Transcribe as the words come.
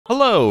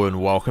Hello and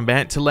welcome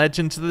back to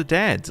Legend of the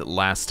Dead.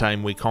 Last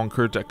time we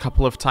conquered a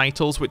couple of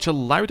titles which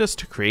allowed us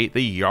to create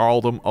the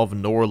Jarldom of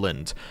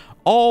Norland,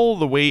 all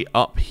the way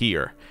up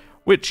here,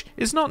 which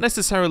is not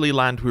necessarily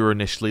land we were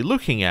initially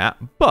looking at,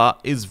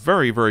 but is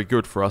very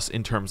good for us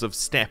in terms of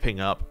stepping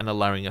up and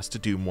allowing us to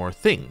do more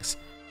things.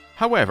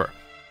 However,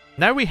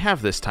 now we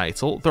have this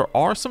title, there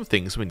are some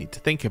things we need to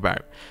think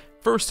about.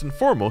 First and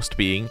foremost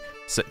being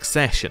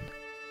succession.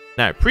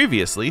 Now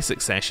previously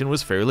succession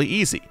was fairly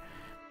easy.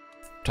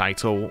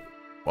 Title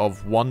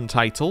of one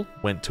title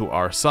went to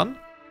our son,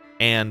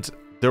 and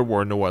there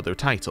were no other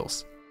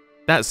titles.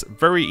 That's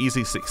very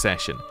easy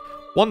succession.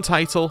 One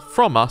title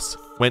from us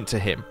went to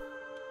him.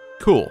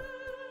 Cool.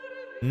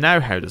 Now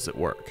how does it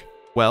work?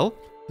 Well,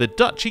 the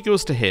duchy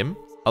goes to him,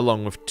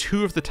 along with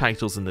 2 of the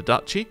titles in the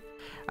duchy,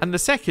 and the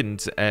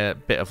second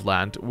bit of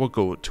land will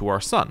go to our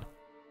son,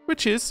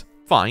 which is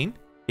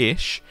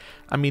fine-ish.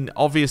 I mean,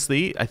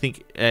 obviously, I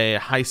think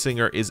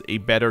Heisinger is a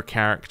better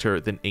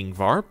character than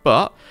Ingvar,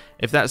 but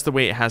if that's the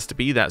way it has to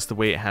be, that's the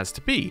way it has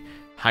to be.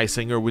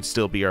 Heisinger would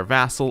still be our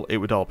vassal, it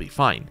would all be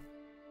fine.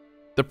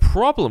 The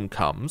problem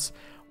comes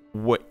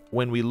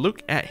when we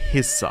look at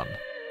his son.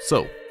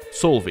 So,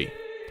 Solvi.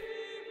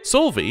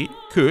 Solvi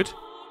could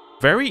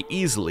very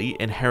easily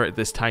inherit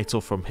this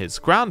title from his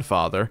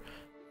grandfather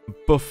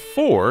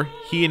before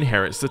he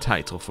inherits the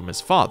title from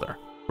his father,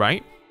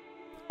 right?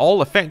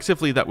 All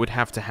effectively that would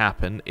have to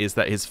happen is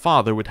that his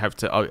father would have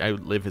to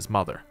outlive his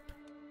mother.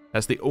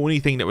 That's the only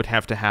thing that would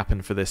have to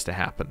happen for this to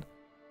happen.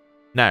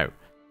 Now,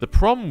 the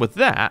problem with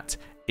that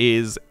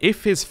is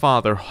if his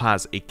father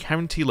has a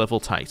county level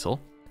title,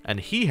 and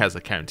he has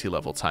a county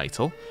level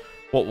title,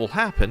 what will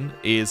happen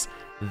is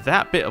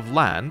that bit of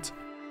land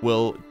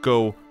will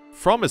go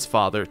from his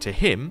father to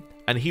him,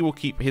 and he will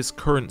keep his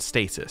current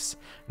status.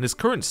 And his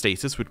current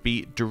status would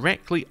be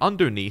directly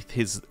underneath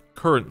his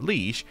current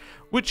liege,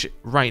 which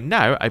right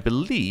now I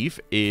believe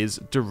is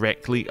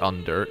directly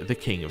under the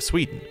King of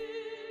Sweden,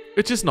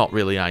 which is not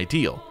really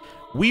ideal.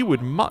 We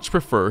would much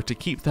prefer to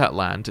keep that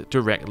land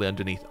directly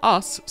underneath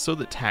us so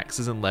that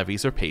taxes and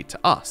levies are paid to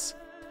us.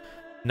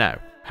 Now,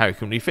 how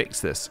can we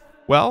fix this?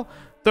 Well,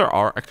 there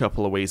are a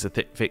couple of ways of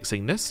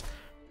fixing this.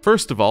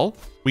 First of all,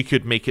 we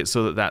could make it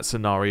so that that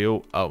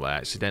scenario... Oh, I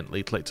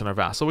accidentally clicked on our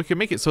vassal. We could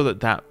make it so that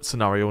that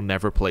scenario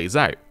never plays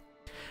out.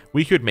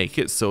 We could make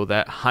it so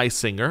that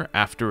Heisinger,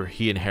 after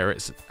he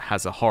inherits,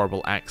 has a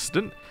horrible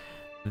accident.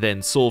 Then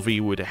Solvi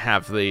would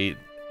have the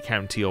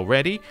county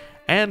already.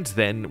 And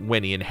then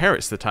when he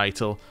inherits the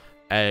title,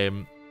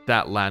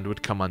 that land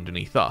would come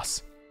underneath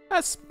us.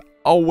 That's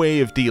a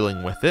way of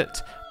dealing with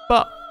it,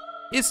 but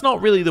it's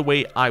not really the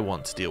way I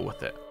want to deal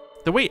with it.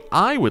 The way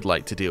I would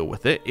like to deal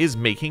with it is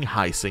making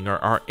Heisinger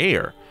our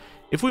heir.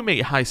 If we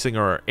make Heisinger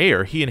our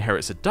heir, he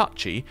inherits a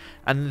duchy,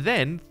 and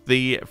then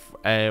the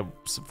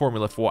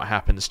formula for what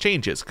happens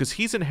changes, because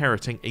he's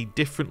inheriting a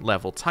different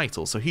level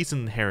title. So he's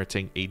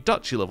inheriting a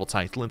duchy level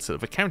title instead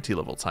of a county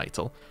level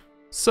title.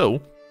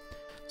 So,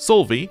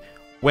 Solvi,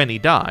 when he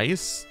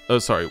dies...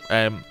 so,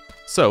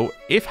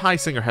 if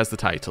Heisinger has the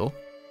title,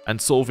 and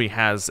Solvi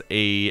has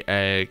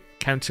a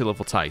county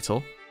level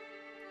title,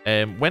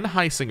 when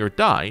Heisinger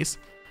dies...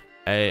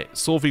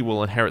 Solvi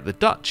will inherit the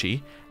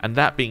duchy, and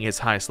that being his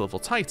highest level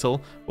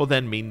title will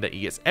then mean that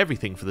he gets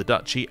everything for the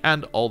duchy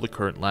and all the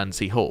current lands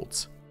he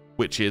holds,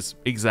 which is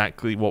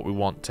exactly what we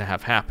want to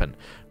have happen.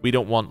 We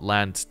don't want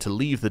land to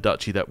leave the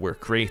duchy that we're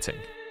creating.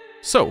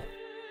 So,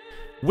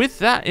 with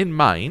that in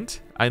mind,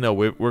 I know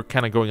we're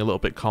kind of going a little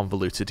bit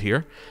convoluted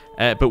here,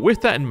 but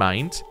with that in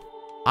mind,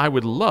 I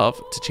would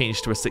love to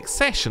change to a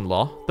succession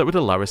law that would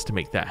allow us to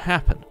make that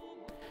happen.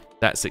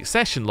 That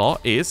succession law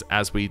is,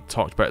 as we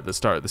talked about at the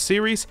start of the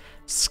series,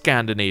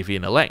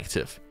 Scandinavian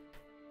elective.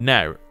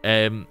 Now,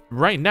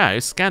 right now,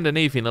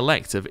 Scandinavian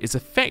elective is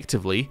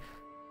effectively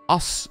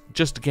us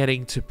just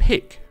getting to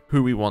pick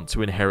who we want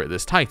to inherit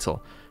this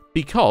title,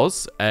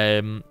 because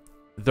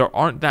there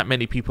aren't that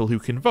many people who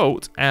can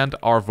vote, and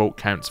our vote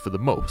counts for the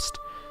most.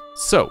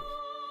 So,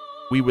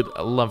 we would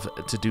love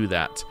to do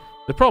that.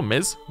 The problem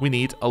is, we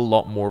need a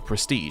lot more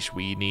prestige.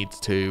 We need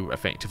to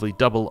effectively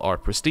double our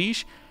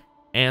prestige,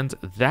 and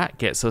that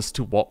gets us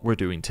to what we're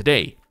doing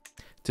today.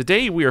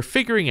 Today we are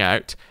figuring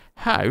out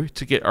how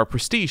to get our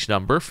prestige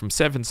number from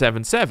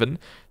 777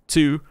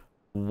 to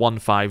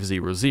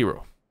 1500.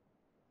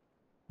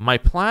 My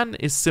plan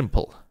is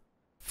simple.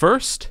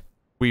 First,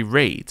 we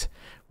raid.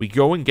 We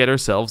go and get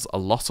ourselves a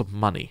lot of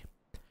money.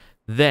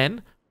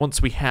 Then, once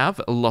we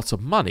have a lot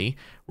of money,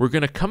 we're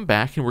going to come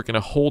back and we're going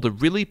to hold a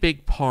really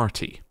big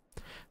party.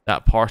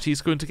 That party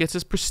is going to get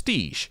us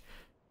prestige.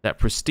 That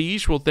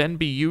prestige will then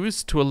be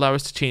used to allow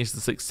us to change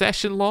the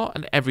succession law,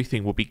 and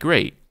everything will be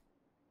great.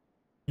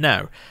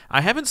 Now,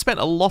 I haven't spent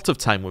a lot of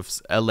time with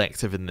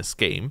elective in this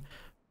game,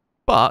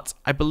 but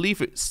I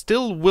believe it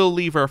still will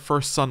leave our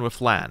first son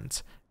with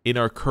land in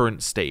our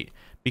current state,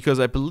 because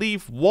I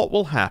believe what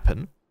will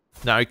happen...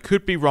 Now, I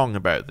could be wrong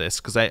about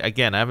this, because I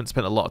haven't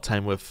spent a lot of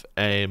time with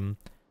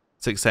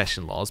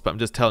succession laws, but I'm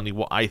just telling you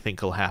what I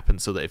think will happen,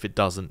 so that if it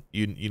doesn't,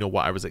 you know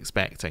what I was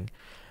expecting.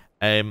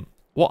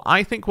 What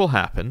I think will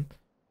happen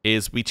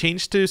is we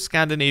change to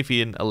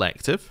Scandinavian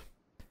elective.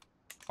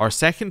 Our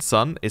second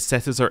son is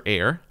set as our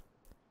heir.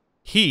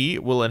 He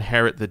will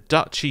inherit the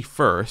duchy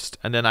first,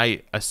 and then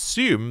I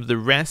assume the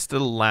rest of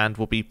the land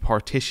will be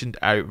partitioned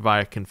out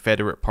via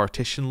Confederate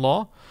partition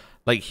law.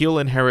 Like, he'll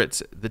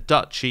inherit the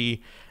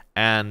duchy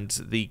and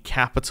the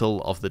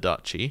capital of the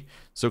duchy.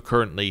 So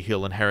currently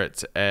he'll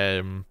inherit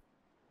the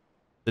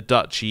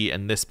duchy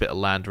and this bit of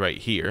land right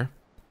here.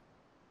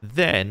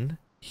 Then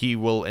he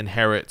will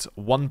inherit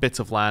one bit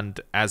of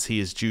land as he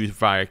is due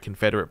via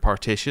Confederate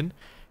partition,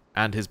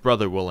 and his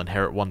brother will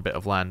inherit one bit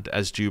of land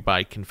as due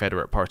by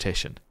Confederate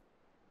partition.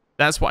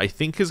 That's what I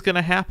think is going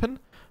to happen,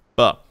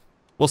 but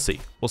we'll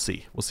see. We'll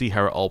see. We'll see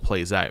how it all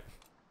plays out.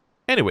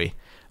 Anyway,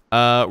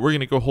 we're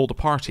going to go hold a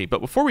party,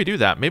 but before we do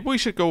that, maybe we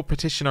should go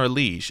petition our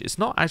liege. It's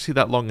not actually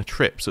that long a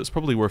trip, so it's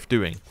probably worth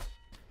doing.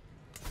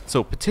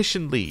 So,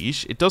 petition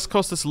liege. It does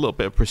cost us a little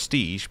bit of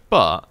prestige,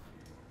 but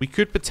we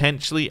could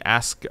potentially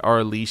ask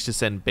our liege to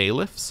send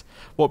bailiffs.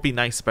 What would be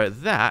nice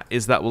about that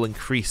is that will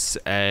increase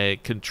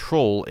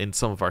control in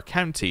some of our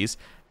counties.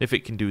 If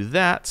it can do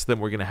that, then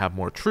we're going to have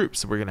more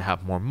troops, we're going to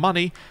have more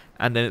money,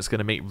 and then it's going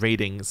to make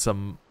raiding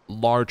some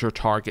larger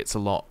targets a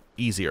lot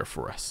easier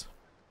for us.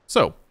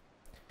 So,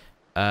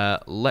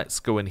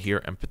 let's go in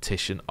here and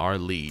petition our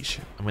liege.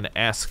 I'm going to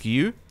ask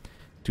you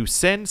to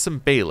send some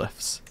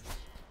bailiffs.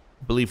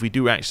 I believe we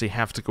do actually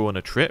have to go on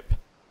a trip.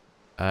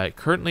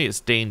 Currently it's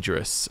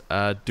dangerous.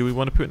 Do we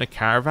want to put in a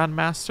caravan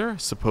master?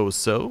 Suppose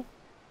so.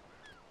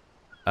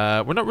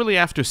 We're not really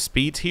after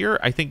speed here.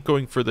 I think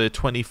going for the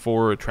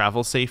 24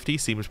 travel safety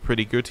seems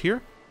pretty good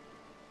here.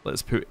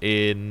 Let's put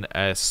in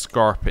a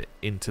Scarp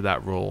into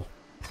that role.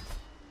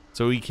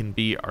 So he can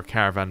be our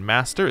caravan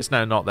master. It's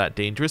now not that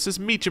dangerous. There's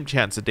a medium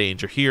chance of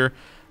danger here,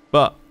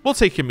 but we'll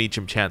take a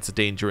medium chance of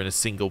danger in a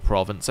single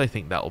province. I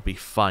think that'll be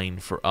fine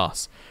for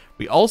us.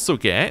 We also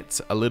get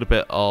a little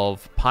bit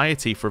of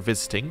piety for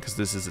visiting, because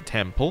this is a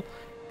temple,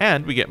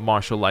 and we get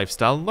martial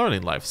lifestyle and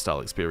learning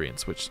lifestyle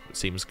experience, which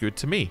seems good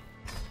to me.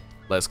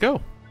 Let's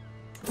go.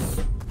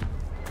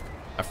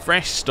 A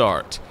fresh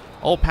start.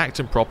 All packed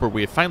and proper,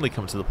 we have finally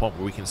come to the point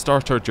where we can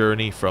start our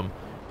journey from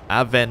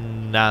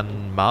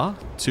Avenanma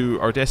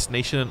to our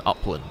destination in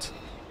Upland.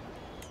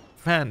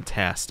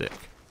 Fantastic.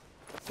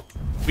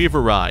 We have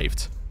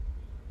arrived.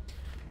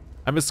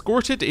 I'm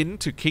escorted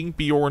into King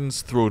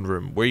Bjorn's throne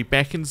room, where he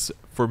beckons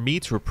for me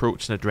to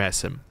approach and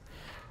address him.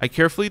 I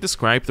carefully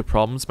describe the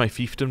problems my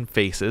fiefdom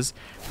faces,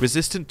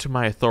 resistant to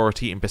my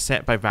authority and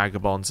beset by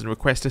vagabonds, and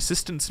request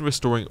assistance in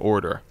restoring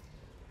order.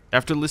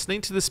 After listening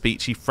to the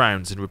speech, he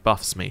frowns and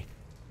rebuffs me.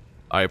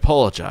 I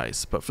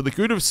apologize, but for the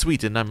good of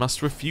Sweden, I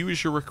must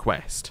refuse your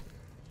request.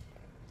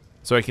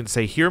 So I can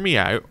say, hear me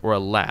out, or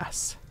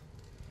alas.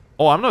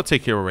 Oh, I'm not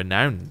taking a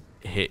renown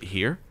hit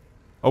here.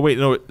 Oh wait,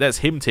 no, that's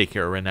him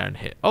taking a renown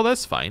hit. Oh,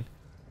 that's fine.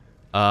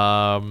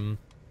 I'm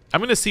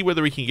gonna see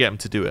whether we can get him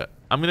to do it.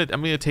 I'm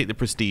gonna take the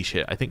prestige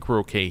hit. I think we're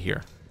okay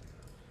here.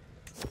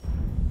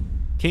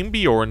 King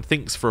Bjorn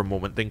thinks for a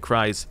moment, then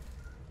cries,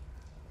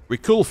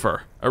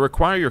 Riculfer, I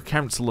require your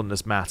counsel on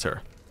this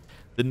matter.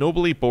 The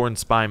nobly born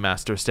spy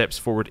master steps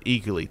forward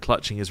eagerly,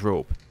 clutching his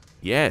robe.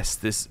 Yes,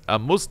 this a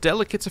most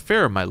delicate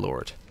affair, my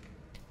lord.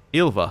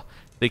 Ilva,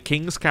 the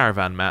king's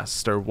caravan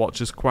master,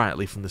 watches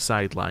quietly from the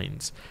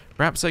sidelines.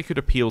 Perhaps I could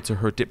appeal to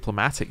her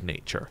diplomatic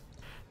nature.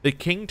 The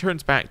king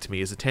turns back to me,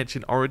 his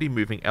attention already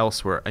moving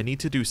elsewhere. I need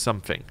to do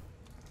something.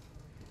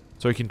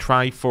 So I can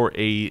try for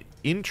a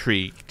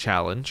intrigue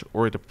challenge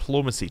or a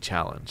diplomacy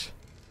challenge.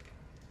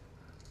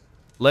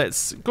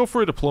 Let's go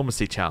for a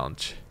diplomacy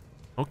challenge.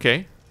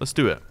 Okay, let's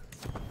do it.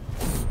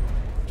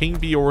 King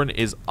Bjorn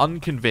is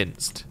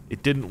unconvinced.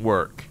 It didn't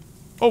work.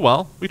 Oh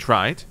well, we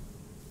tried.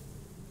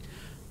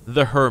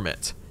 The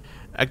Hermit.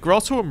 A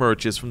grotto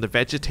emerges from the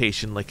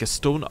vegetation like a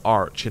stone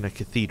arch in a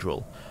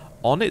cathedral.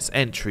 On its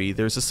entry,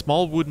 there's a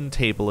small wooden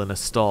table in a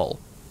stall.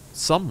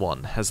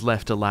 Someone has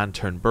left a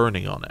lantern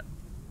burning on it.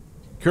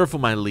 Careful,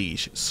 my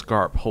liege.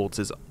 Scarp holds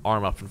his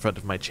arm up in front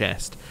of my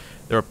chest.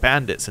 There are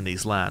bandits in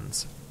these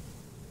lands.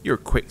 You're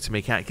quick to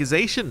make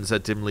accusations. A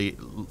dimly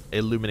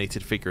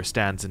illuminated figure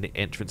stands in the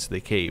entrance to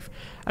the cave.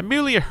 I'm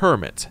merely a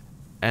hermit.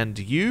 And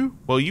you?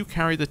 Well, you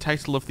carry the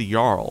title of the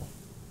Jarl.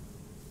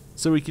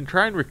 So we can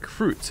try and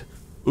recruit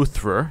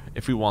Uthra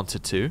if we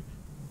wanted to.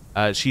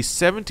 She's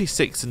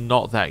 76 and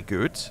not that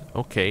good.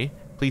 Okay.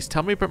 Please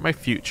tell me about my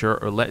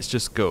future, or let's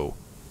just go.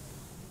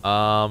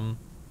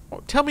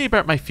 Tell me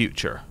about my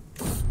future.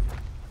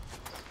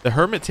 The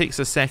hermit takes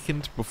a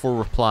second before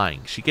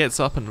replying. She gets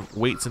up and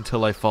waits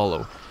until I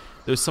follow.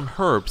 There's some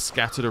herbs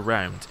scattered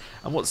around,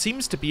 and what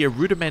seems to be a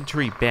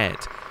rudimentary bed.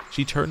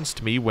 She turns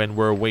to me when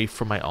we're away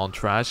from my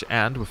entourage,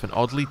 and with an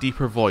oddly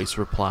deeper voice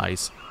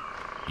replies,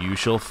 You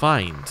shall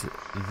find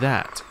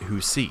that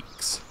who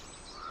seeks.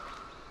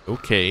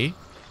 Okay.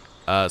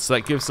 So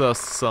that gives us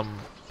some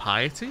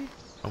piety,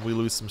 and we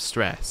lose some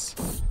stress.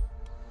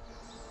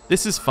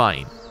 This is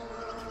fine.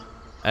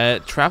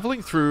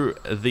 Traveling through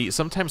the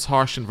sometimes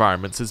harsh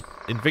environments has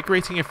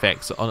invigorating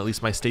effects on at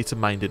least my state of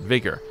mind and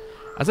vigor.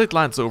 As I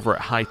glance over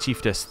at High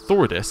Chiefess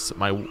Thordis,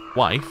 my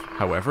wife,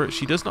 however,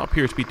 she does not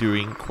appear to be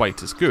doing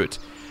quite as good.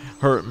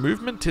 Her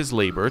movement is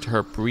laboured,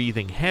 her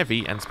breathing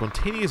heavy, and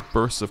spontaneous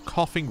bursts of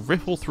coughing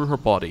ripple through her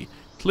body.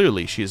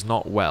 Clearly, she is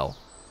not well.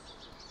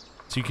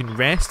 So you can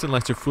rest and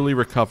let her fully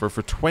recover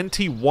for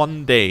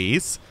 21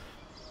 days.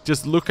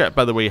 Just look at,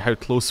 by the way, how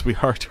close we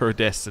are to our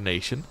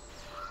destination.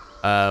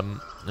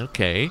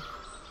 Okay.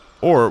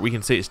 Or we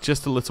can say it's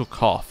just a little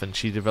cough and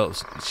she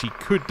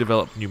could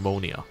develop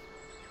pneumonia.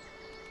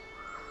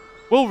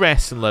 We'll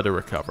rest and let her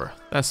recover.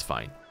 That's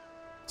fine.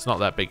 It's not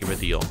that big of a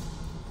deal.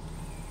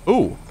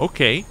 Oh,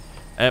 okay.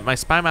 My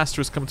spy master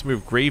has come to me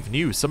with grave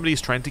news.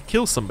 Somebody's trying to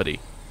kill somebody.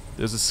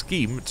 There's a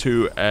scheme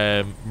to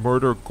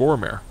murder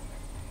Gormer.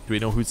 Do we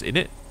know who's in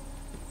it?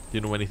 Do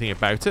you know anything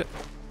about it?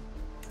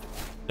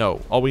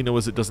 No. All we know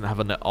is it doesn't have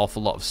an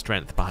awful lot of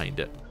strength behind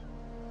it.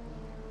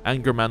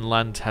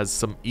 Angermanland has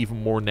some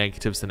even more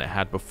negatives than it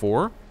had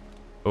before.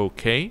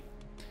 Okay.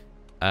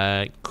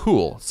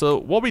 Cool. So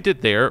what we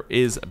did there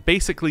is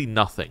basically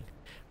nothing.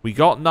 We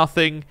got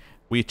nothing.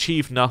 We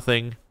achieved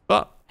nothing.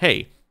 But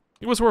hey,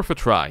 it was worth a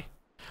try.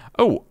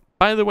 Oh,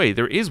 by the way,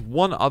 there is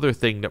one other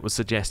thing that was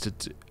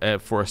suggested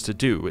for us to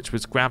do, which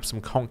was grab some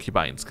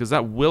concubines, because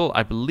that will,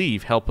 I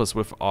believe, help us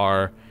with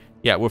our,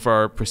 with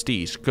our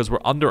prestige, because we're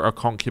under our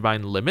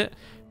concubine limit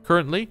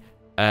currently.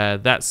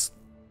 That's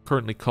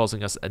currently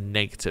causing us a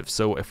negative.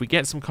 So if we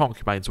get some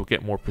concubines, we'll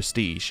get more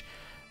prestige.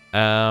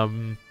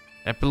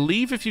 I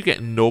believe if you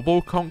get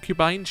noble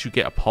concubines, you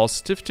get a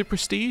positive to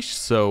prestige.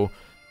 So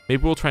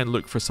maybe we'll try and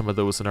look for some of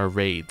those in our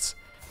raids,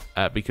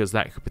 because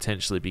that could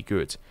potentially be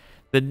good.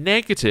 The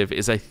negative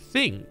is, I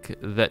think,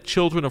 that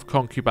children of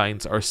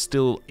concubines are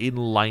still in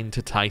line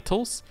to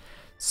titles.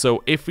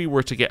 So if we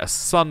were to get a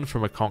son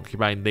from a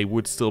concubine, they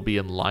would still be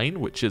in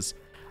line, which is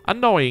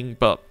annoying,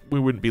 but we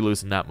wouldn't be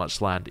losing that much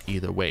land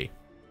either way.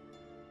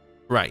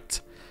 Right.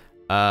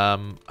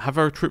 Have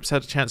our troops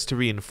had a chance to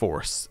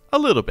reinforce? A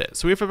little bit.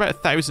 So we have about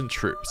 1,000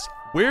 troops.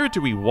 Where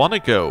do we want to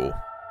go?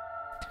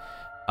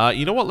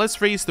 You know what?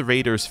 Let's raise the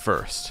raiders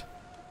first.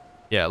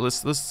 Yeah,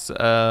 let's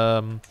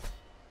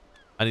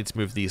I need to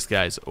move these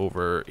guys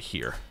over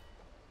here.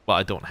 Well,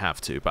 I don't have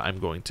to, but I'm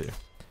going to.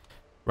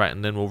 Right,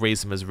 and then we'll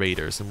raise them as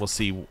raiders, and we'll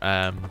see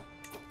where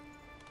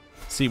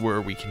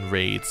we can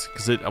raid.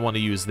 Because I want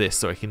to use this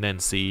so I can then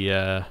see...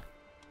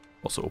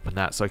 also open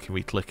that so I can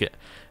re-click it.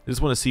 I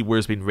just want to see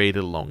where's been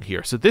raided along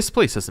here. So this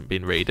place hasn't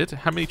been raided.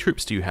 How many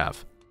troops do you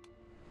have?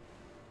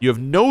 You have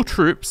no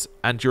troops,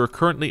 and you're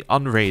currently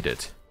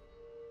unraided.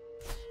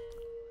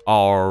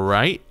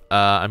 Alright.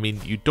 I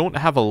mean, you don't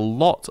have a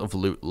lot of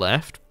loot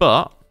left,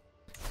 but...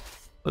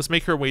 let's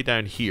make our way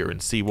down here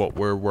and see what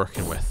we're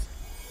working with.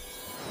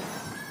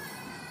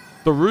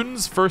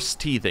 Thorun's first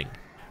teething.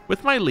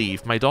 With my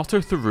leave, my daughter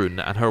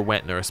Thorun and her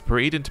wet nurse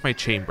parade into my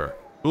chamber.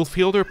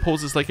 Wolffielder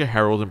poses like a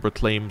herald and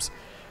proclaims,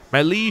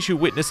 "My liege, you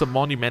witness a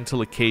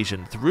monumental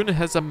occasion. Thorun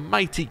has a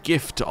mighty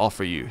gift to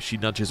offer you." She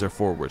nudges her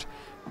forward.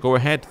 "Go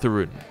ahead,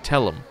 Thorun.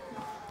 Tell him."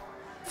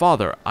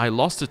 "Father, I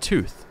lost a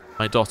tooth."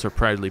 My daughter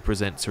proudly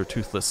presents her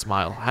toothless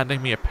smile,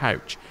 handing me a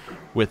pouch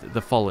with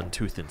the fallen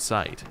tooth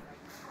inside.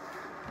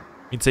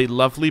 You can say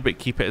lovely, but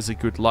keep it as a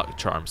good luck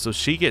charm. So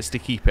she gets to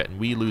keep it, and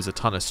we lose a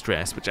ton of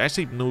stress, which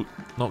actually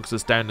knocks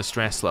us down the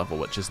stress level,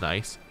 which is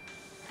nice.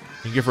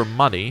 We can give her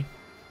money,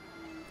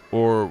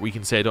 or we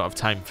can say I don't have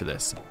time for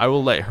this. I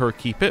will let her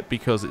keep it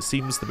because it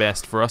seems the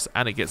best for us,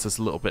 and it gets us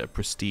a little bit of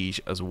prestige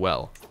as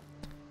well.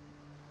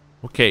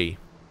 Okay.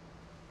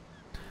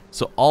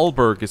 So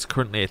Alberg is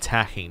currently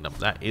attacking them.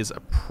 That is a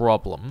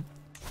problem.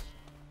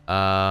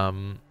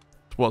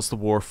 What's the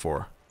war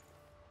for?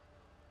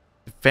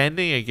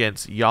 Defending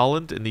against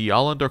Yalland in the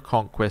Yallander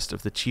conquest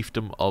of the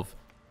chiefdom of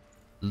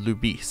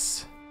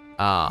Lubis.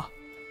 Ah.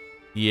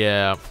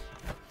 Yeah.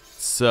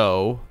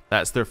 So,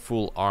 that's their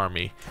full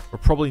army. We're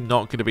probably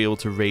not going to be able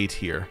to raid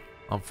here,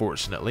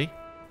 unfortunately.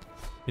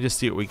 Let me just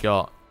see what we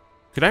got.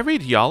 Could I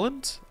raid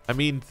Yalland? I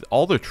mean,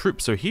 all their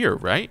troops are here,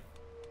 right?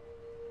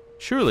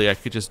 Surely I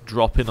could just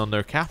drop in on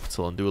their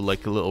capital and do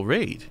like a little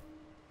raid.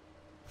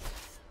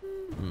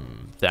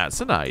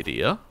 That's an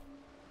idea.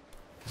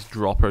 Just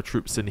drop our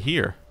troops in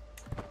here.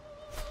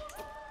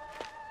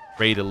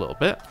 Raid a little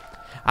bit.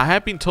 I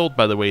have been told,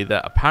 by the way,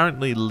 that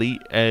apparently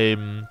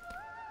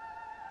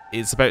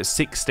it's about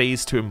 6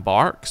 days to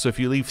embark. So if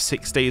you leave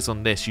 6 days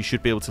on this, you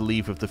should be able to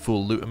leave with the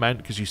full loot amount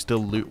because you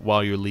still loot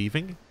while you're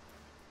leaving.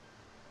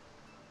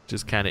 Which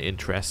is kind of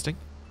interesting.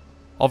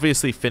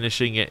 Obviously,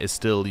 finishing it is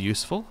still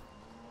useful.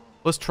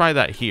 Let's try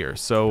that here.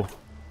 So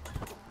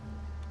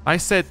I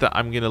said that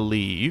I'm going to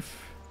leave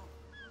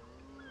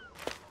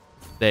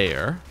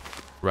there,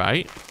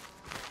 right?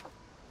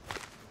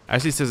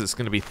 Actually says it's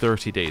going to be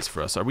 30 days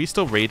for us. Are we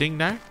still raiding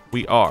now?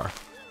 We are.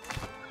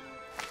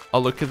 Oh,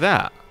 look at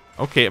that.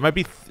 Okay, it might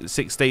be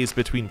 6 days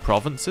between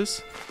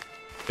provinces.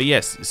 But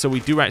yes, so we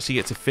do actually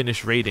get to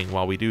finish raiding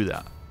while we do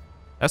that.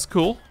 That's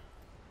cool.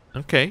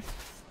 Okay.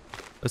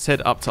 Let's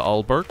head up to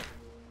Alberg.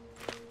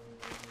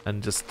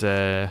 And just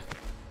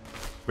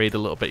raid a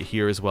little bit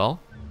here as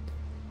well.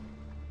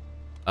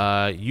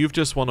 You've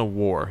just won a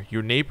war.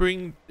 Your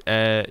neighboring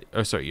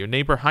your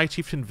neighbor High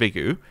Chieftain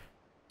Vigu.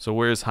 So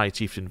where's High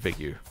Chieftain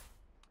Vigu?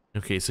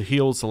 Okay, so he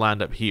holds the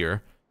land up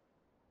here.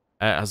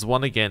 Has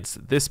won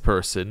against this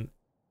person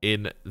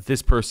in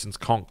this person's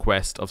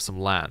conquest of some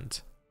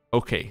land.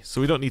 Okay,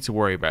 so we don't need to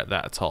worry about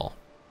that at all.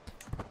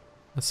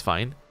 That's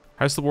fine.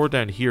 How's the war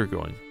down here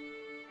going?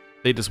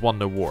 They just won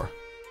the war.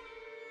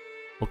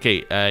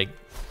 Okay,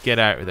 get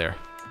out of there.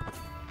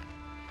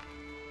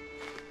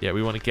 Yeah,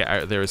 we want to get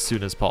out of there as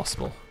soon as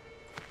possible.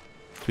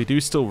 So we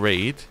do still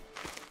raid,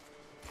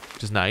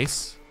 which is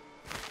nice.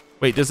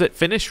 Wait, does it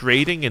finish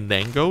raiding and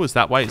then go? Is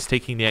that why it's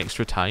taking the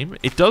extra time?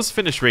 It does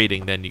finish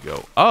raiding, then you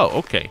go. Oh,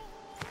 okay.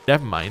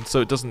 Never mind,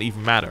 so it doesn't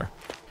even matter.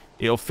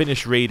 It'll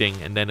finish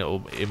raiding and then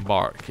it'll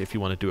embark if you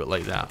want to do it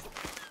like that.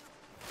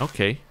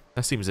 Okay,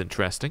 that seems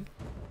interesting.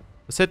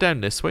 Let's head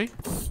down this way.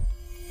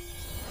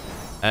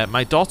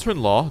 My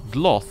daughter-in-law,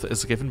 Dloth,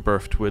 has given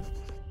birth to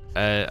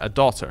a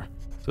daughter.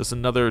 So it's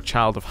another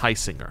child of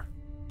Heisinger.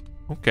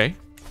 Okay.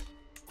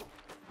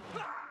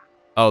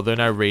 Oh, they're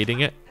now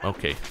raiding it?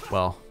 Okay,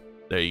 well,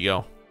 there you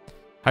go.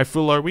 How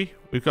full are we?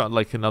 We've got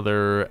like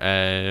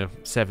another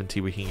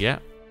 70 we can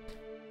get.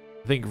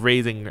 I think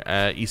raiding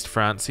East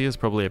Francia is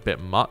probably a bit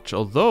much,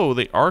 although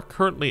they are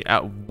currently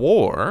at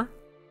war.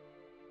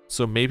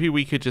 So maybe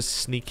we could just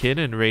sneak in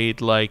and raid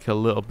like a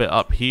little bit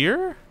up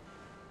here?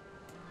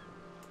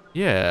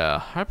 Yeah,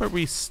 how about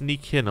we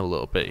sneak in a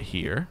little bit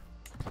here?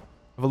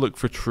 Have a look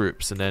for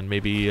troops and then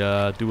maybe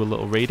do a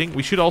little raiding.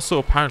 We should also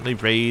apparently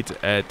raid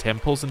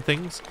temples and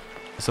things.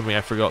 Something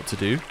I forgot to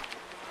do.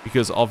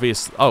 Because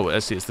obviously... Oh,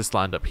 actually it's this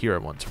land up here I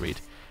want to raid.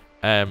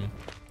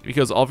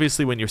 Because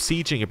obviously when you're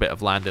sieging a bit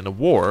of land in a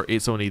war,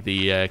 it's only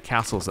the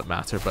castles that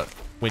matter. But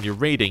when you're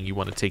raiding, you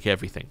want to take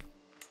everything.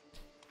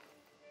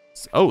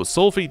 Oh,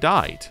 Solvi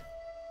died.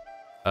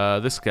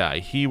 This guy,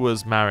 he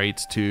was married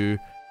to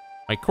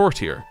my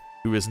courtier,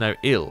 who is now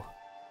ill.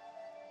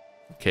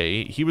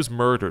 Okay, he was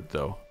murdered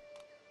though.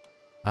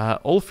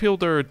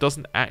 Ulfhildr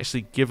doesn't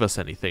actually give us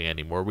anything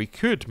anymore. We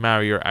could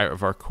marry her out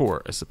of our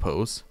court, I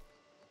suppose.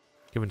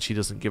 Given she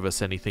doesn't give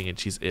us anything and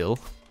she's ill.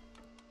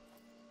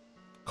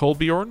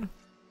 Kolbjorn?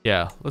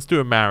 Yeah, let's do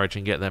a marriage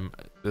and get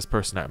this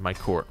person out of my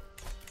court.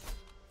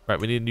 Right,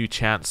 we need a new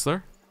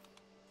chancellor.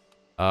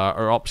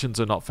 Our options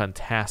are not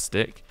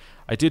fantastic.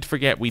 I did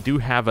forget we do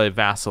have a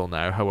vassal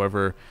now.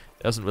 However,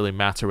 it doesn't really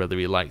matter whether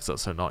he likes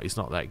us or not. He's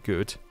not that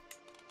good.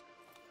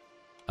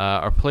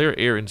 Our player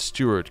heir and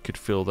steward could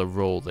fill the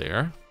role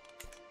there.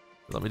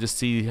 Let me just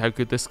see how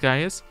good this guy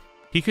is.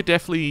 He could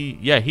definitely...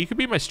 Yeah, he could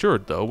be my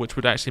steward though, which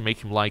would actually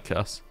make him like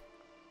us.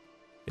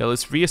 Yeah,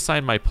 let's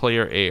reassign my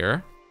player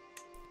heir.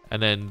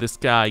 And then this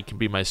guy can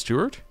be my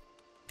steward.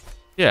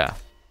 Yeah,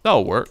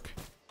 that'll work.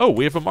 Oh,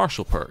 we have a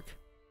martial perk.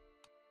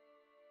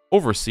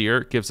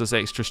 Overseer gives us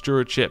extra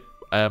stewardship,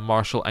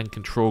 martial, and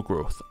control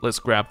growth. Let's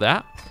grab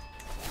that.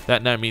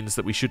 That now means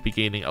that we should be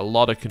gaining a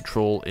lot of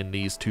control in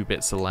these 2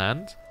 bits of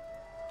land.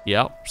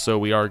 Yep, so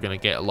we are going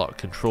to get a lot of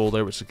control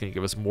there, which is going to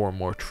give us more and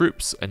more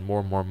troops and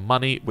more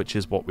money, which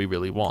is what we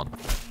really want.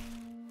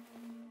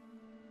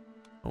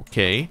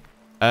 Okay.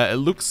 It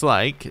looks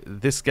like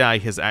this guy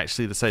has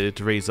actually decided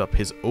to raise up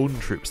his own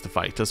troops to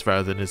fight us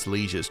rather than his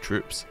liege's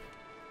troops.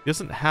 He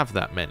doesn't have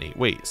that many.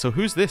 Wait, so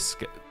who's this?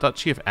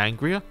 Duchy of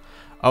Angria?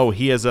 Oh,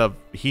 he has a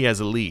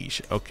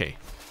liege. Okay.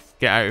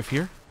 Get out of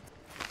here.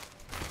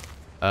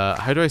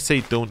 How do I say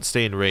don't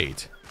stay in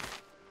raid?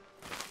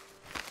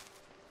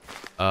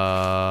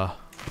 Yeah,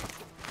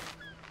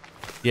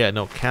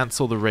 no,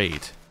 cancel the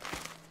raid.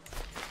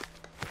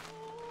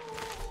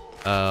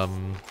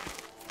 Can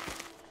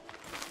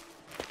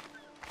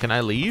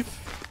I leave?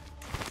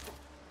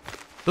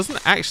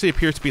 Doesn't actually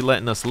appear to be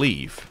letting us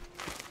leave.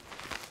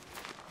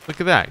 Look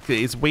at that.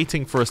 It's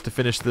waiting for us to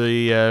finish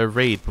the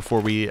raid before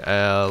we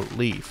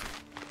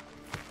leave.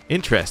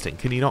 Interesting.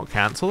 Can you not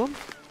cancel them?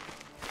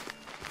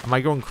 Am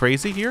I going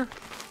crazy here?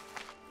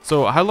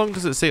 So how long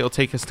does it say it'll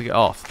take us to get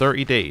off?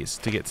 30 days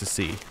to get to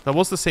sea. That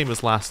was the same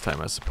as last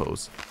time, I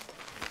suppose.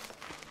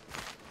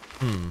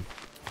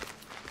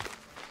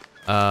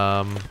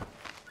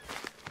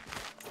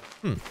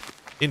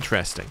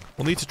 Interesting.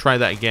 We'll need to try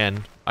that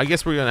again. I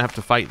guess we're going to have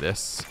to fight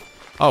this.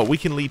 Oh, we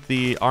can lead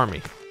the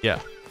army. Yeah.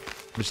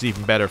 Which is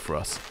even better for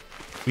us.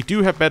 We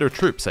do have better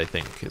troops, I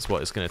think, is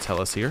what it's going to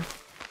tell us here.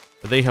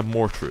 But they have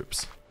more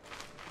troops.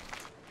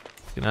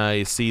 Can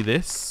I see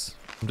this?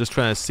 I'm just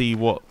trying to see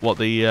what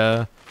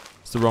the...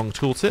 it's the wrong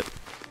tooltip.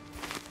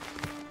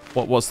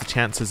 What's the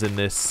chances in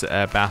this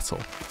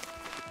battle?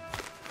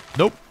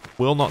 Nope.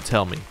 Will not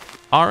tell me.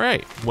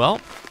 Alright,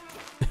 well...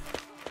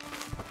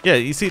 yeah,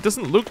 you see, it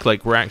doesn't look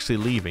like we're actually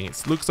leaving.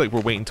 It looks like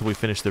we're waiting until we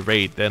finish the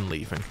raid, then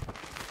leaving.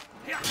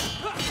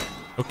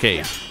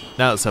 Okay,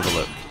 now let's have a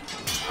look.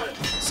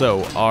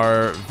 So,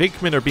 our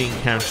Vigmen are being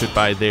countered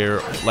by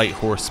their light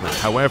horsemen.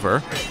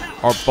 However,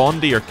 our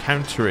Bondi are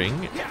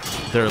countering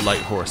their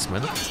light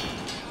horsemen.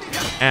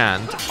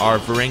 And our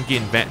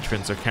Varangian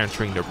veterans are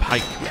countering their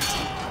pikemen,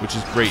 which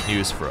is great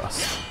news for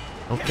us.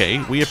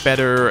 Okay, we have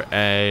better,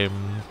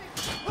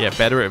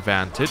 better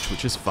advantage,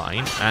 which is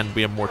fine. And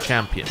we have more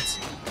champions,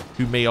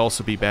 who may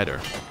also be better.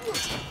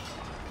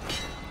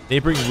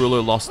 Neighbouring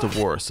ruler lost a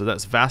war, so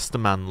that's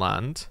Vastaman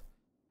land.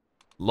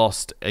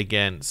 Lost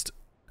against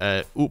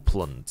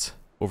Uppland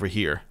over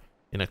here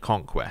in a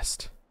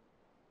conquest.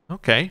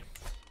 Okay,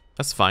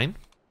 that's fine.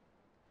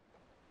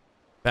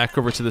 Back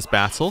over to this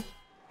battle.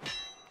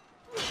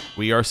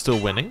 We are still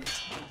winning.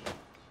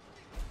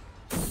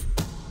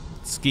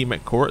 Scheme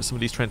at court.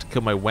 Somebody's trying to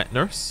kill my wet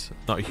nurse.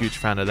 Not a huge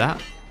fan of that.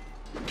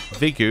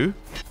 Vigu,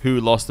 who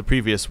lost the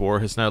previous war,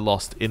 has now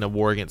lost in a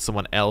war against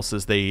someone else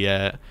as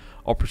they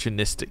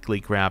opportunistically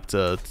grabbed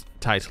a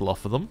title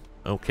off of them.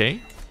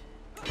 Okay.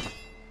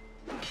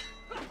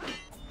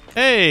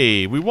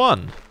 Hey, we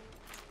won.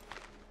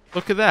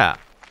 Look at that.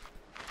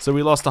 So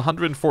we lost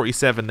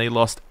 147, they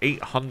lost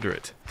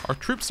 800. Our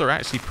troops are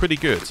actually pretty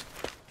good.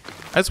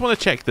 I just want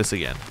to check this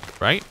again,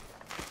 right?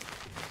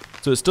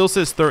 So it still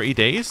says 30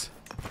 days.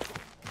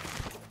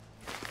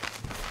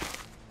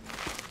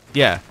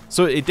 Yeah,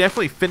 so it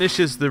definitely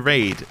finishes the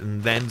raid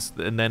and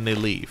then they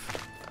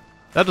leave.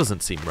 That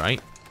doesn't seem right.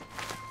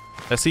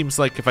 That seems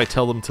like if I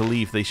tell them to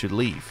leave, they should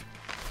leave.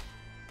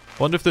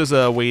 Wonder if there's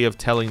a way of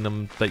telling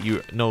them that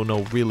no,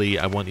 really,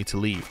 I want you to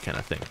leave kind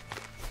of thing.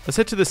 Let's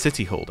head to the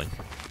city holding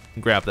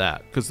and grab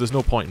that, because there's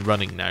no point in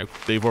running now.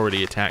 They've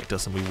already attacked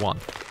us and we won.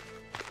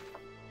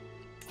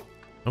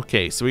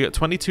 Okay, so we got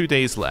 22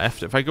 days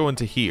left. If I go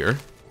into here,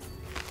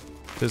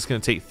 this is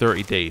going to take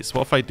 30 days.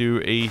 What if I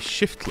do a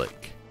shift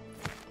click?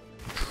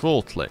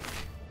 Control click.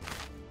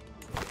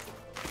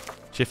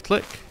 Shift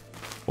click?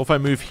 What if I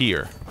move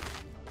here?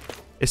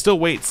 It still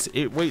waits.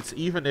 It waits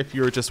even if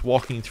you're just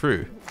walking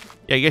through.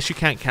 Yeah, I guess you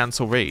can't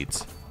cancel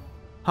raids.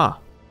 Huh.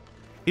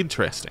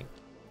 Interesting.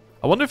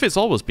 I wonder if it's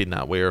always been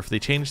that way or if they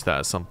changed that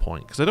at some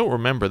point. Because I don't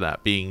remember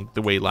that being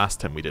the way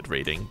last time we did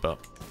raiding. But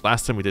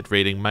last time we did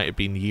raiding might have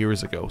been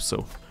years ago.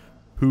 So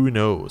who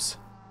knows?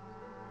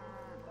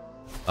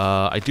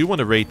 I do want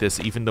to raid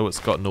this even though it's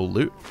got no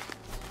loot.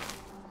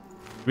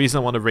 The reason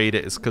I want to raid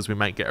it is because we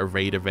might get a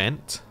raid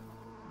event.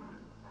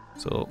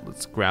 So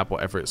let's grab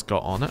whatever it's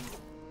got on it.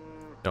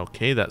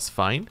 Okay, that's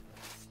fine.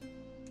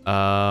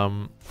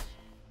 I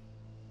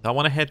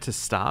want to head to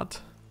Stad.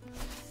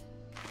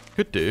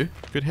 Could do.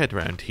 Could head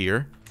around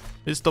here.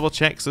 Let's double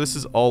check. So this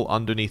is all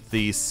underneath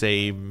the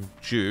same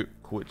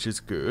Duke, which is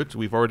good.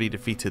 We've already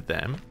defeated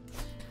them.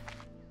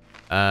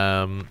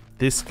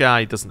 This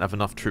guy doesn't have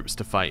enough troops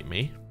to fight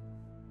me.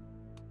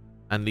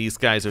 And these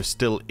guys are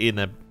still in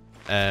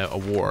a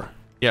war.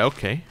 Yeah,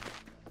 okay.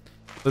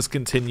 Let's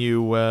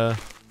continue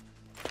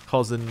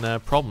causing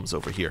problems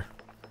over here.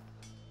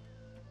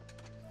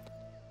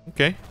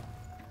 Okay.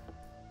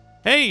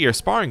 Hey, your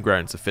sparring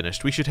grounds are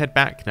finished. We should head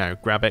back now,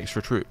 grab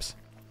extra troops.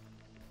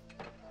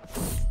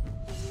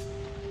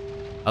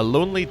 A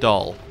lonely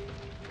doll.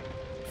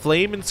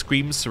 Flame and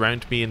screams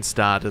surround me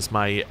instead as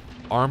my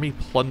army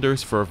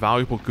plunders for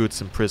valuable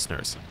goods and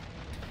prisoners.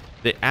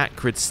 The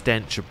acrid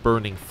stench of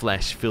burning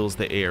flesh fills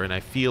the air and I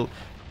feel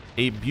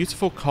a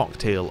beautiful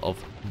cocktail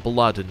of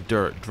blood and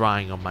dirt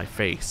drying on my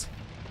face.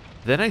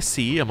 Then I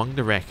see among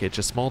the wreckage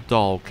a small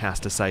doll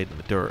cast aside in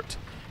the dirt.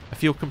 I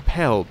feel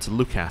compelled to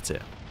look at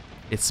it.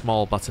 Its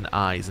small button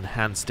eyes and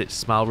hand-stitched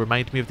smile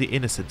remind me of the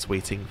innocence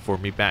waiting for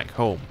me back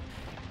home.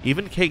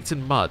 Even caked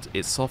in mud,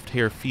 its soft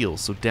hair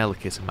feels so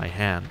delicate in my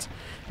hand.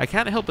 I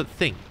can't help but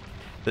think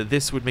that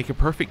this would make a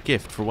perfect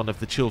gift for one of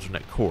the children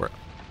at court.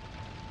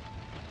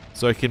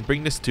 So I can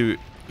bring this to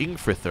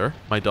Ingfrithur,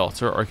 my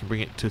daughter, or I can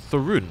bring it to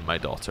Thorun, my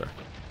daughter.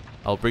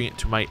 I'll bring it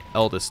to my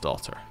eldest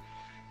daughter.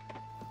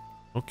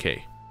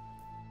 Okay.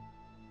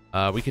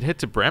 We could head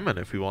to Bremen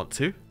if we want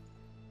to.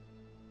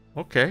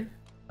 Okay.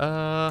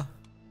 I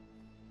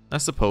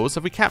suppose.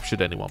 Have we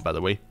captured anyone, by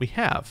the way? We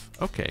have.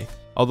 Okay.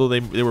 Although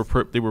they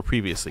were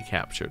previously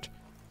captured.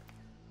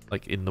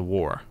 Like in the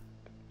war.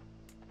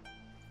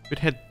 We'd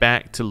head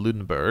back to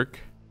Lüneburg.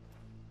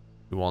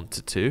 We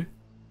wanted to.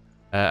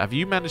 Have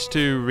you managed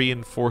to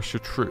reinforce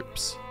your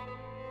troops?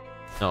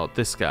 No,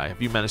 this guy.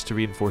 Have you managed to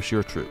reinforce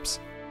your troops?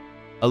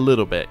 A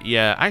little bit.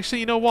 Yeah. Actually,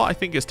 you know what? I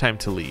think it's time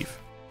to leave.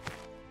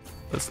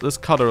 Let's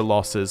cut our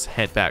losses.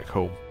 Head back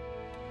home.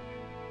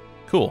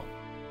 Cool.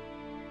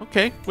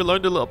 Okay, we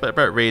learned a little bit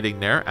about raiding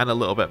there, and a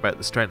little bit about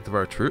the strength of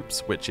our troops,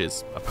 which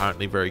is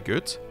apparently very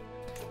good.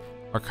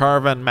 Our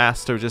caravan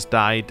master just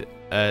died.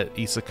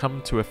 He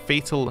succumbed to a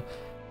fatal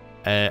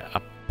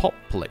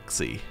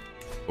apoplexy.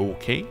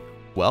 Okay,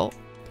 well,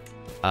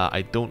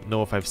 I don't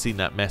know if I've seen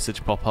that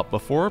message pop up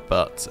before,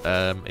 but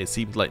it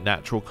seemed like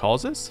natural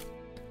causes.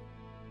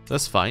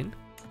 That's fine.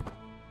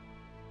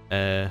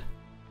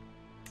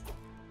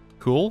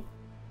 Cool.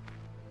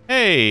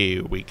 Hey,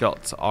 we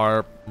got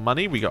our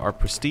money, we got our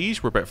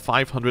prestige, we're about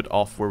 500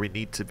 off where we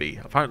need to be.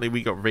 Apparently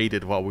we got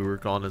raided while we were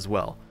gone as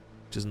well,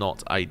 which is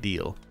not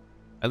ideal.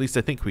 At least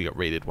I think we got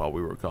raided while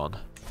we were gone.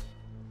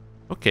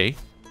 Okay.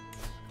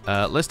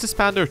 Let's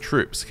disband our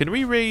troops. Can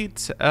we raid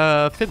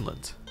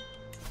Finland?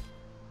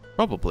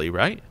 Probably,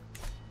 right?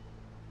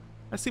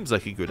 That seems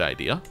like a good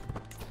idea.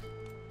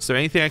 Is there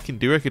anything I can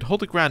do? I could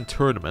hold a grand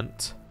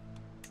tournament.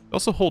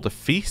 Also hold a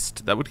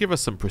feast. That would give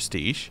us some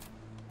prestige.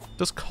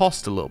 Does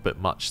cost a little bit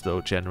much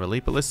though generally,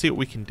 but let's see what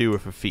we can do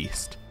with a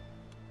feast.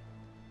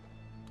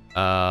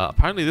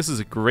 Apparently this is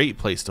a great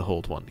place to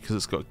hold one because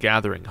it's got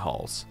gathering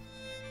halls.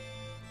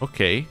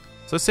 Okay,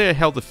 so let's say I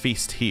held a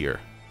feast here.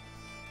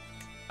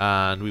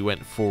 And we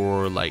went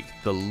for like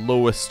the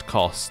lowest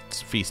cost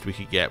feast we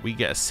could get. We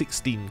get a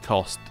 16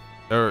 cost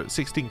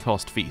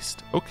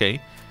feast.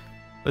 Okay.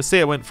 Let's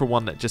say I went for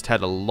one that just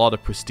had a lot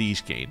of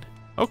prestige gain.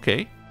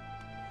 Okay.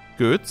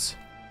 Good.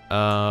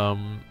 Oh,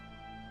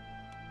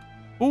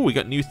 we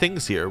got new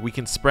things here. We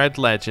can spread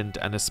legend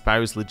and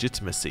espouse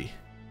legitimacy.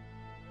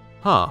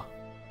 Huh.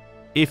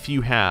 If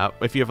you have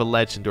a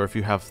legend or if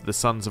you have the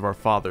Sons of Our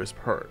Fathers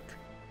perk.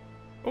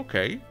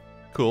 Okay.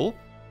 Cool.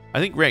 I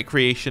think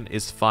recreation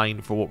is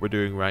fine for what we're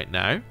doing right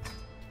now.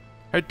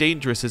 How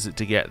dangerous is it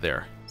to get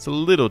there? It's a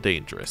little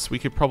dangerous. We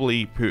could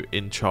probably put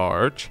in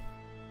charge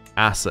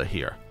Asa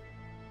here.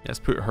 Let's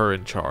put her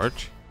in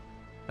charge.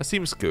 That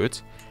seems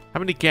good. How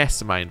many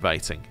guests am I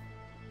inviting?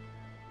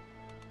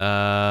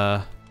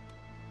 I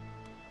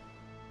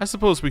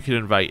suppose we could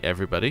invite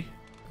everybody.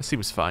 That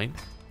seems fine.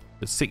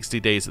 It's 60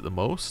 days at the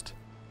most.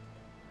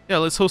 Yeah,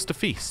 let's host a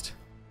feast.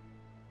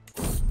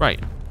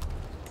 Right.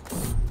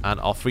 And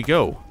off we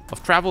go.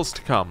 Of travels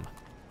to come.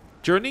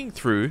 Journeying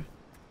through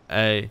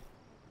Yomala,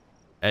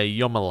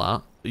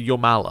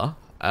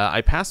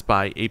 I passed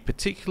by a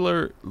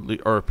peculiar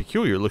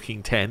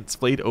looking tent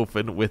splayed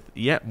open with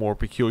yet more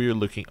peculiar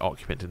looking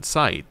occupant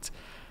inside.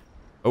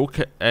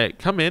 Okay,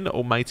 come in,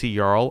 O mighty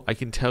Jarl. I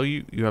can tell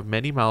you you have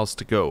many miles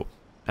to go,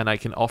 and I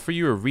can offer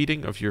you a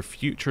reading of your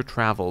future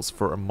travels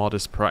for a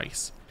modest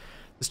price.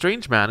 The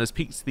strange man has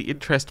piqued the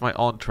interest of my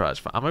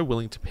entourage, but am I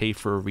willing to pay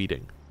for a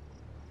reading?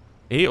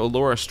 It'll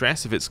lower our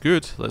stress if it's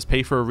good. Let's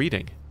pay for a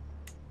reading.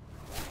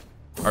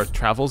 Our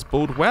travels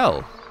bode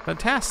well.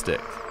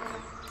 Fantastic.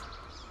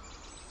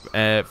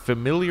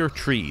 Familiar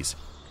trees.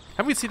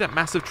 Have we seen that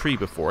massive tree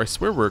before? I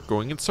swear we're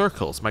going in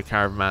circles, my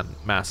caravan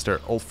master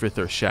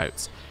Ulfrither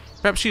shouts.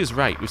 Perhaps she is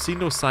right. We've seen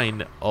no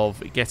sign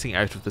of getting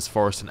out of this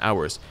forest in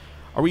hours.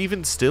 Are we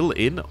even still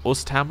in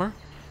Osthammer?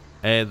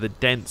 The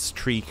dense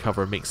tree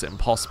cover makes it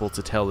impossible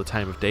to tell the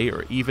time of day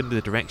or even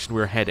the direction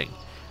we're heading.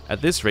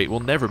 At this rate,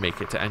 we'll never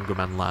make it to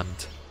Angorman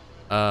land.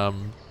 I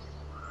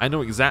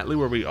know exactly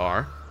where we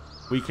are.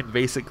 We can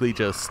basically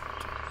just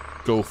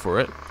go for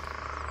it.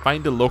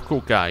 Find a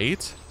local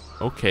guide.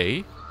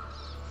 Okay.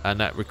 And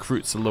that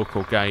recruits a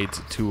local guide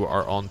to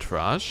our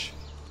entourage.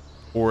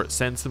 Or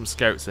send some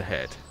scouts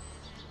ahead.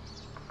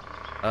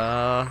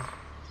 So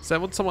I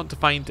want someone to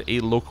find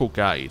a local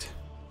guide.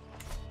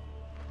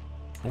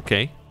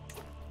 Okay.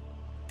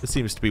 This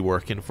seems to be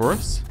working for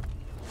us.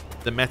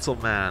 The Metal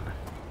Man.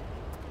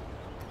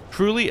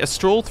 Truly, a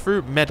stroll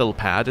through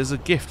Metalpad is a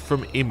gift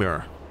from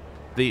Ymir.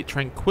 The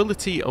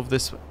tranquility of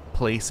this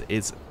place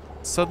is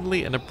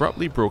suddenly and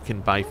abruptly broken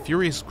by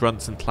furious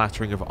grunts and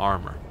clattering of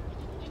armor.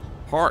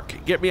 Hark!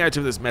 Get me out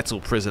of this metal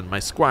prison. My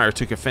squire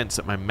took offense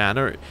at my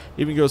manner,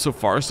 even goes so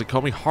far as to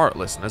call me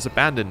heartless and has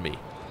abandoned me.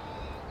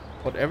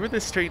 Whatever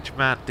this strange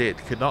man did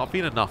could not have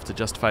been enough to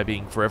justify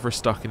being forever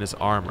stuck in his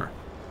armor.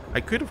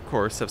 I could, of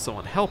course, have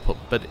someone help him,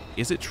 but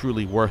is it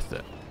truly worth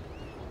it?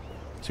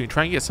 So we can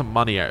try and get some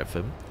money out of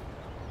him.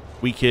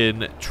 We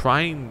can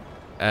try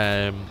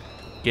and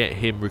get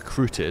him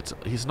recruited.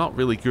 He's not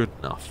really good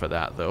enough for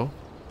that, though.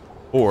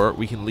 Or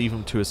we can leave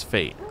him to his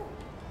fate.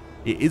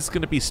 It is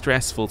going to be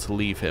stressful to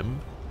leave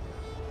him.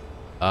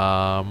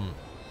 I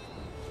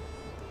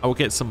will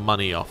get some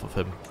money off of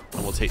him,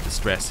 and we'll take the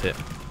stress hit.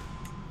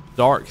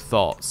 Dark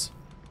thoughts.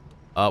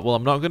 Well,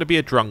 I'm not going to be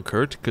a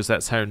drunkard, because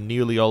that's how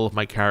nearly all of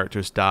my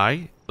characters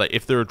die. Like,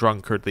 if they're a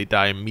drunkard, they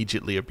die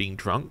immediately of being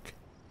drunk.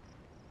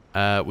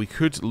 We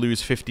could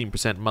lose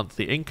 15%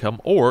 monthly income,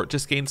 or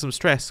just gain some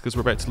stress, because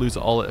we're about to lose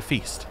it all at a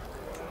feast.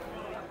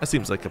 That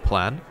seems like a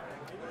plan.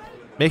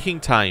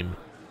 Making time.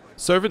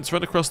 Servants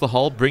run across the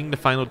hall, bring the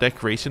final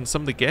decorations.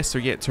 Some of the guests are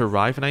yet to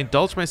arrive, and I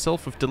indulge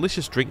myself with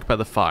delicious drink by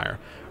the fire.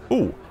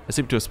 Oh, I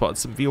seem to have spotted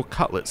some veal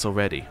cutlets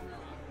already.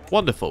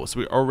 Wonderful, so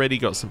we already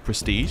got some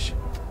prestige.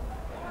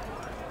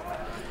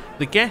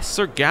 The guests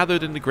are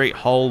gathered in the great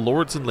hall,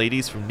 lords and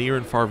ladies from near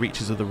and far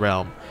reaches of the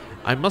realm.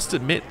 I must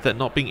admit that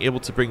not being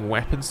able to bring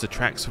weapons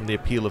detracts from the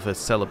appeal of a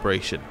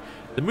celebration.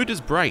 The mood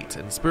is bright,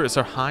 and spirits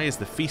are high as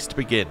the feast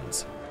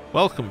begins.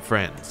 Welcome,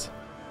 friends.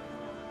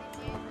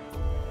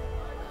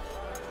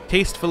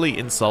 Tastefully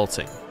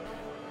insulting.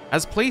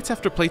 As plate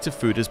after plate of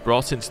food is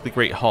brought into the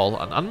great hall,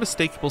 an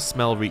unmistakable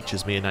smell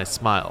reaches me and I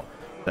smile.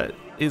 That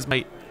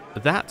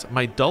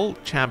my dull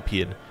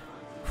champion,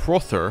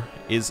 Hrother,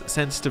 is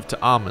sensitive to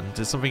almond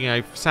is something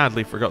I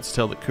sadly forgot to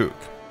tell the cook.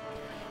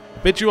 I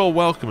bid you all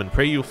welcome and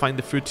pray you'll find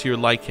the food to your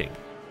liking.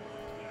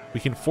 We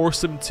can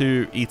force him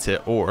to eat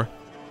it, or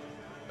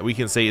we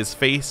can say his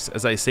face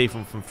as I save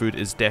him from food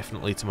is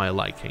definitely to my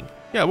liking.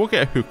 Yeah, we'll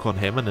get a hook on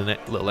him and a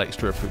little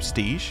extra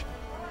prestige.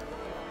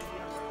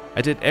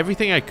 I did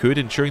everything I could,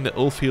 ensuring that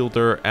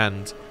Ulfhildr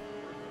and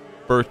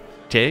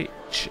Bertech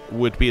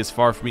would be as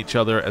far from each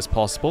other as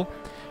possible,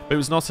 but it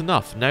was not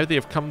enough. Now they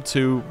have come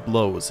to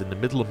blows in the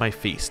middle of my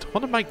feast.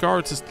 One of my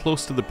guards is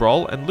close to the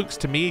brawl and looks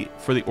to me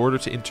for the order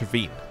to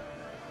intervene.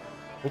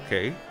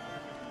 Okay.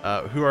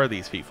 Who are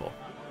these people?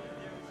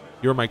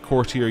 You're my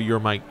courtier, you're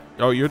my...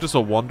 Oh, you're just a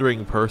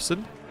wandering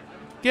person?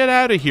 Get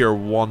out of here,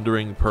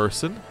 wandering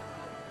person.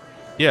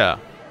 Yeah.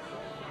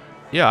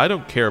 Yeah, I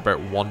don't care about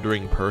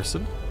wandering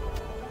person.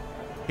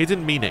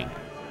 Hidden meaning.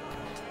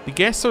 The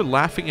guests are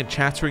laughing and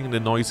chattering in the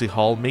noisy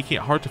hall, making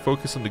it hard to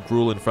focus on the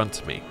gruel in front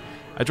of me.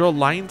 I draw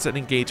lines and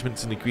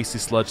engagements in the greasy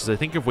sludge as I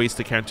think of ways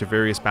to counter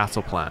various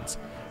battle plans.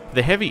 For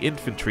the heavy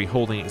infantry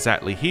holding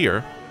exactly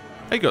here,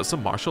 I got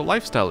some martial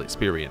lifestyle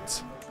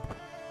experience.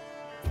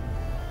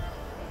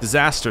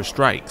 Disaster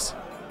strikes.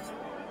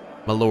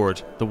 My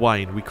lord, the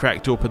wine. We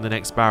cracked open the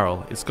next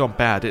barrel. It's gone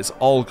bad. It's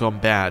all gone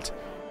bad.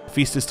 The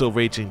feast is still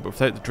raging, but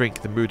without the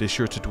drink, the mood is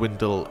sure to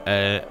dwindle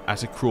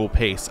at a cruel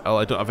pace. Oh,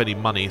 I don't have any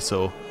money,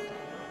 so...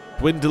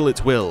 Dwindle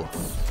it will.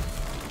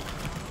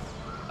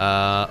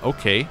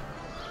 Okay.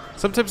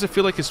 Sometimes I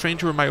feel like a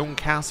stranger in my own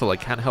castle. I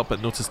can't help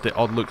but notice the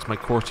odd looks my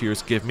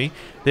courtiers give me,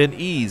 the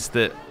unease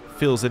that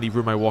fills any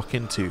room I walk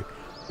into.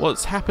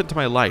 What's happened to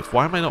my life?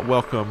 Why am I not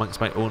welcome amongst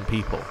my own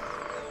people?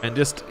 And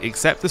just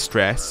accept the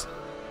stress,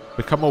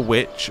 become a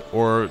witch,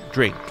 or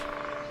drink.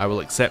 I will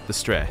accept the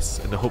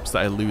stress in the hopes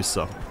that I lose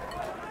some.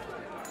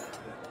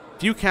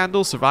 Few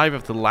candles survive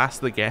after the last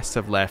of the guests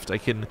have left. I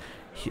can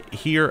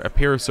hear a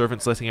pair of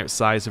servants letting out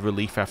sighs of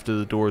relief after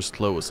the doors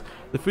close.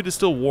 The food is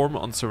still warm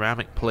on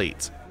ceramic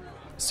plates.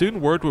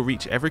 Soon word will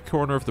reach every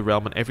corner of the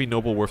realm, and every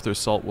noble worth their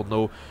salt will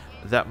know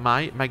that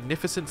my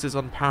magnificence is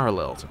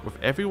unparalleled.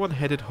 With everyone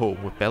headed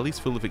home with bellies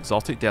full of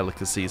exotic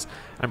delicacies,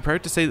 I'm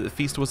proud to say that the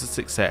feast was a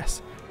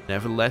success.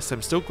 Nevertheless,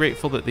 I'm still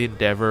grateful that the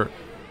endeavor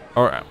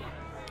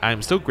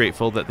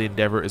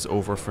is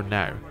over for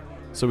now.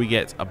 So we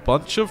get a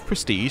bunch of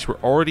prestige. We're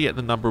already at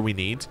the number we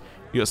need.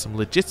 We got some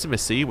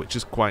legitimacy, which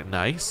is quite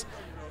nice.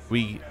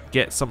 We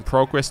get some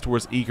progress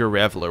towards eager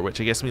reveler,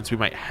 which I guess means we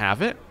might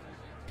have it.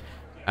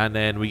 And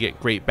then we get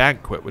great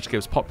banquet, which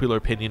gives popular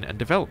opinion and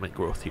development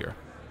growth here.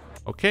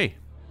 Okay.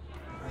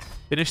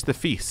 Finish the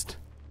feast.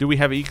 Do we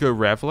have eager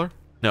reveler?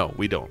 No,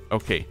 we don't.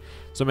 Okay.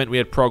 So it meant we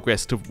had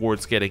progress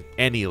towards getting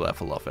any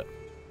level of it.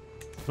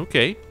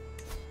 Okay.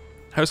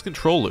 How's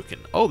control looking?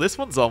 Oh, this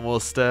one's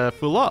almost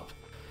full up.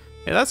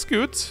 Yeah, that's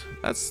good.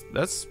 That's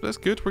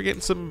good. We're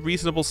getting some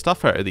reasonable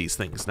stuff out of these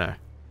things now.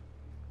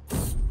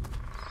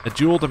 A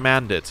duel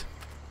demanded.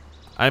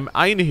 I'm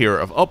Einhir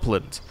of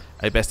Upland.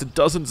 I bested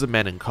dozens of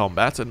men in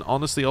combat, and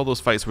honestly all those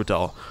fights were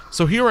dull.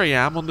 So here I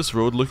am on this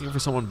road looking for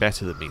someone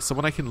better than me,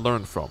 someone I can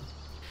learn from.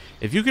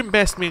 If you can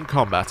best me in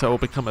combat, I will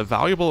become a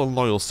valuable and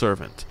loyal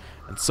servant.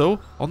 And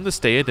so, on this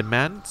day I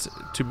demand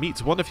to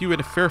meet one of you in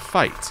a fair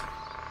fight.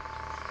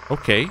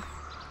 Okay.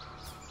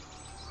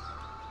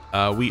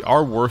 We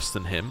are worse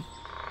than him.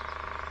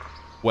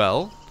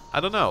 Well, I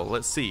don't know.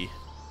 Let's see.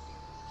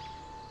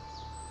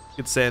 We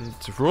could send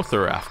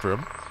Hrother after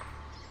him.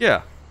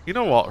 Yeah, you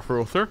know what,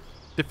 Hrother?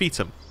 Defeat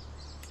him.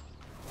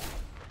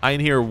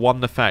 Einhir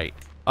won the fight.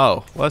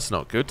 Oh, well, that's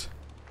not good.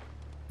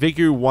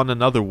 Viggu won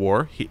another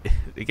war.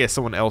 I guess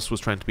someone else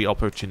was trying to be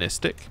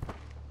opportunistic.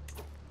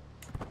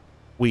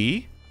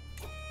 We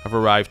have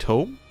arrived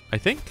home, I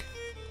think.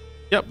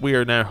 Yep, we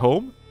are now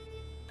home.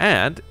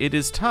 And it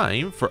is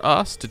time for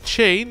us to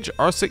change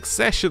our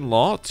succession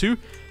law to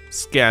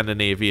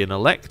Scandinavian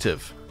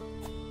elective.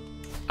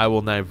 I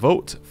will now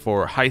vote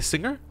for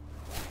Heisinger.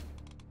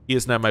 He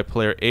is now my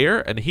player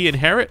heir, and he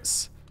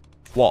inherits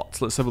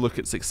what? Let's have a look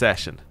at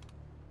succession.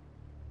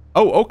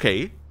 Oh,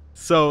 okay.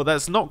 So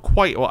that's not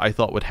quite what I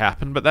thought would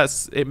happen,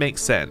 but it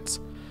makes sense.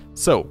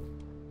 So,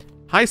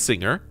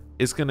 Heisinger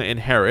is going to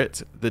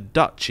inherit the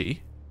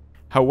duchy.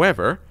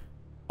 However,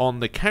 on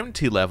the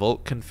county level,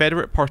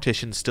 Confederate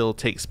partition still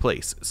takes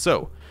place.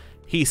 So,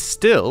 he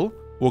still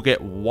will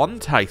get one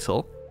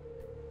title.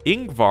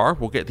 Ingvar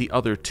will get the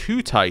other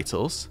two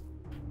titles.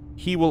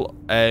 He will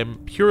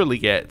purely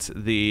get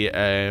the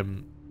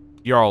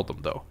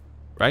Jarldom, though.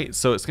 Right?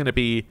 So it's going to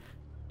be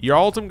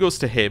Jarldom goes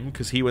to him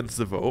because he wins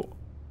the vote.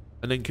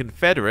 And then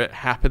Confederate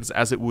happens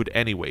as it would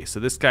anyway. So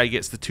this guy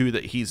gets the two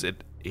that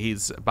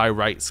he's by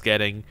rights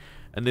getting.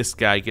 And this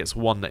guy gets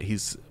one that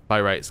he's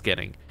by rights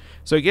getting.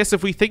 So I guess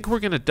if we think we're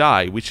going to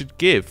die, we should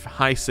give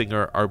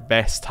Heisinger our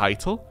best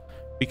title.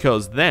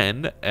 Because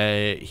then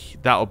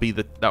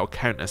that'll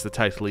count as the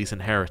title he's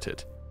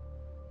inherited.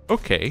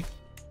 Okay.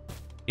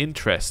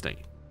 Interesting.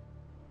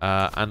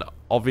 And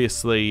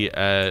obviously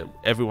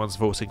everyone's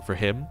voting for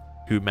him,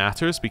 who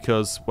matters,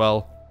 because,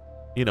 well,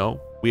 you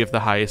know, we have the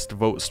highest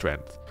vote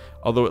strength.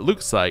 Although it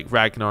looks like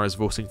Ragnar is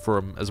voting for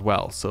him as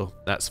well, so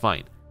that's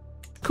fine.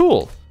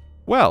 Cool.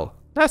 Well,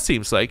 that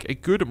seems like a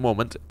good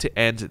moment to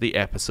end the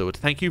episode.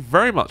 Thank you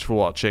very much for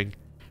watching.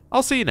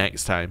 I'll see you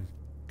next time.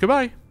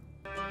 Goodbye.